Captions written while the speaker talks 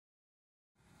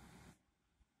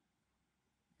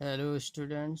Hello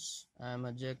students, I am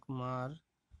Ajay Kumar.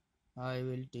 I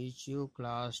will teach you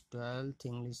class 12th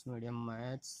English medium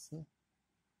maths.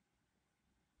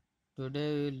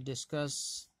 Today we will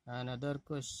discuss another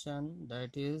question,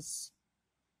 that is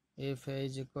if a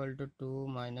is equal to 2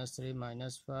 minus 3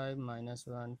 minus 5 minus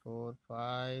 1 4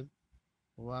 5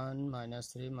 1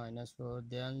 minus 3 minus 4,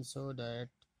 then so that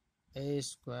a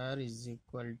square is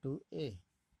equal to a.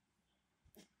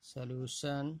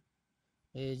 Solution: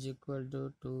 a is equal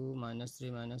to 2 minus 3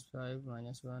 minus 5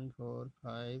 minus 1 4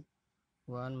 5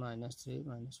 1 minus 3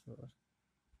 minus 4.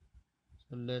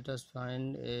 So let us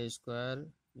find a square,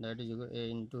 that is equal to a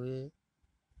into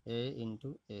a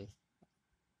into a.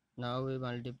 Now we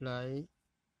multiply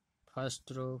first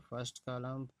row, first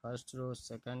column, first row,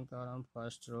 second column,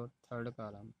 first row, third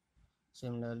column.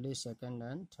 Similarly, second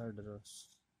and third rows.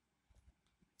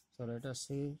 So let us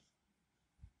see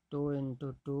 2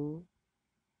 into 2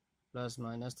 plus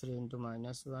minus 3 into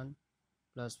minus 1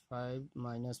 plus 5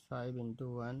 minus 5 into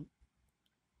 1.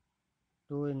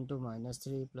 2 into minus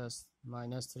 3 plus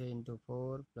minus 3 into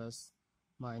 4 plus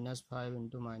minus 5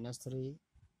 into minus 3.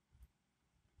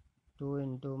 2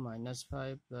 into minus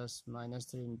 5 plus minus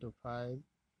 3 into 5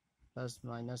 plus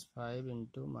minus 5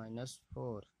 into minus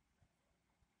 4.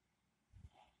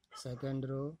 Second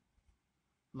row,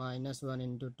 minus 1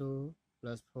 into 2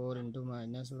 plus 4 into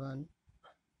minus 1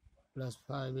 plus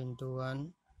 5 into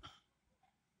 1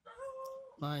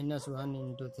 minus 1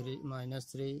 into 3 minus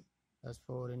 3 plus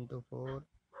 4 into 4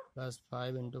 plus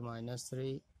 5 into minus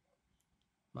 3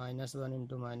 minus 1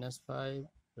 into minus 5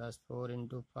 plus 4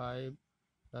 into 5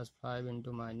 plus 5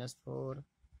 into minus 4.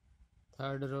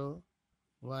 Third row,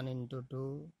 1 into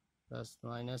 2 plus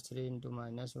minus 3 into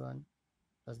minus 1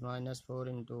 plus minus 4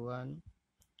 into 1,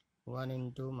 1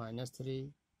 into minus 3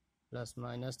 plus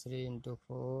minus 3 into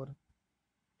 4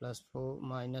 plus 4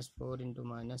 minus 4 into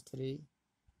minus 3,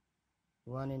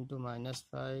 1 into minus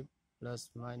 5 plus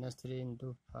minus 3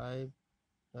 into 5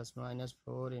 plus minus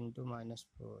 4 into minus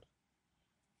 4.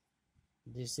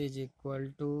 This is equal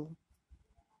to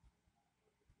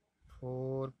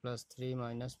 4 plus 3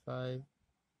 minus 5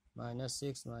 minus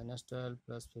 6 minus 12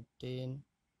 plus 15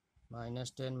 minus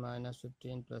 10 minus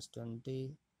 15 plus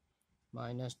 20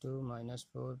 minus 2 minus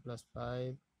 4 plus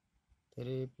 5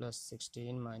 3 plus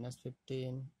 16 minus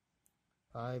 15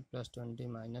 5 plus 20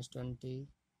 minus 20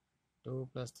 2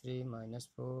 plus 3 minus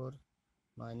 4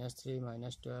 minus 3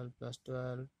 minus 12 plus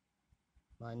 12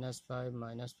 minus 5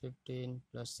 minus 15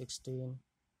 plus 16,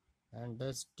 and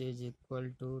that is equal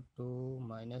to 2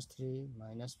 minus 3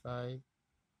 minus 5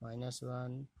 minus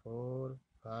 1 4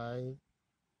 5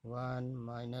 1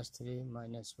 minus 3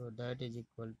 minus 4, that is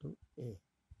equal to a.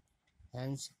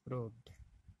 Hence proved.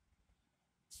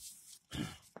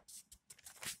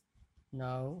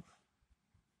 Now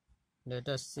let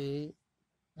us see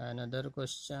another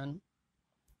question,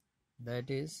 that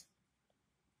is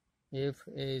if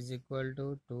a is equal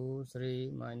to 2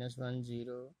 3 minus 1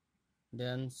 0,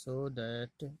 then so that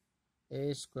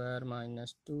a square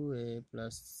minus 2a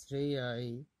plus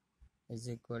 3i is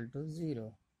equal to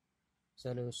 0.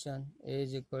 Solution: a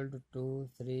is equal to 2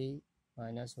 3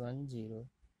 minus 1 0.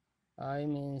 I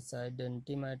means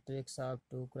identity matrix of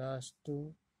 2 cross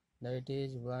 2, that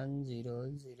is 1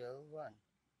 0 0 1,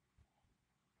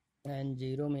 and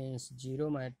 0 means 0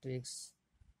 matrix.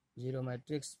 0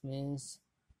 matrix means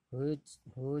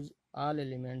whose all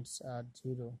elements are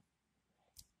 0.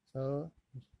 So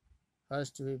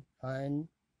first we find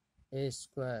a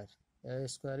square. A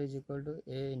square is equal to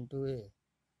a into a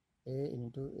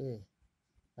into a.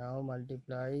 Now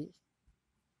multiply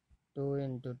 2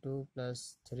 into 2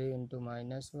 plus 3 into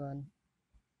minus 1,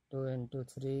 2 into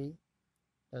 3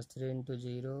 plus 3 into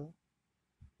 0,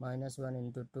 minus 1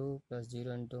 into 2 plus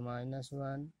 0 into minus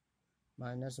 1,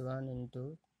 minus 1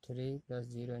 into 3 plus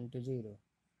 0 into 0.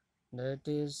 That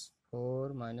is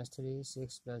 4 minus 3,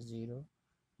 6 plus 0,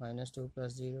 minus 2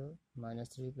 plus 0, minus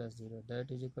 3 plus 0. That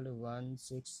is equal to 1,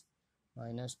 6,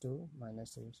 minus 2,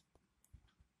 minus 3.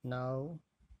 Now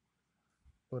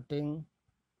putting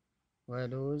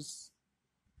values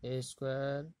a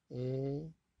square, a,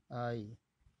 I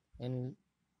in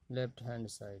left hand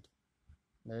side,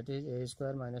 that is a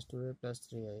square minus 2a plus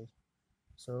 3i.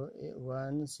 So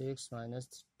 1 6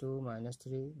 minus 2 minus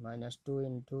 3 minus 2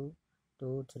 into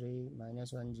 2 3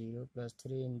 minus 1 0 plus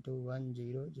 3 into 1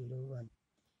 0 0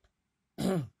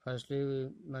 1. Firstly we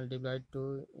multiplied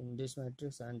 2 in this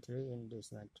matrix and 3 in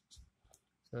this matrix.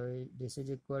 So this is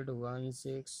equal to 1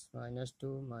 6 minus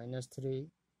 2 minus 3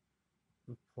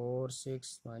 4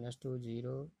 6 minus 2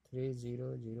 0 3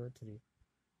 0 0 3.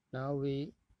 Now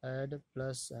we add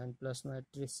plus and plus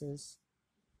matrices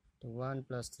to 1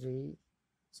 plus 3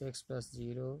 6 plus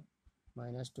 0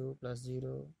 minus 2 plus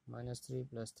 0 minus 3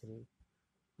 plus 3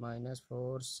 minus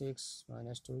 4 6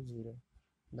 minus 2 0,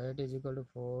 that is equal to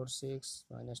 4 6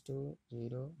 minus 2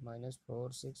 0 minus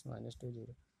 4 6 minus 2 0.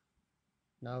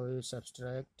 Now we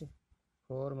subtract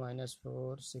 4 minus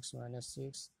 4 6 minus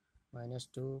 6 minus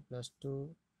 2 plus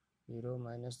 2 0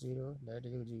 minus 0, that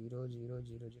is 0 0 0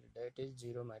 0, that is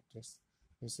 0 matrix.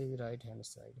 This is right hand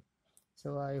side.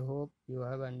 So I hope you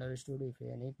have understood. If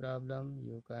any problem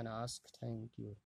you can ask. Thank you.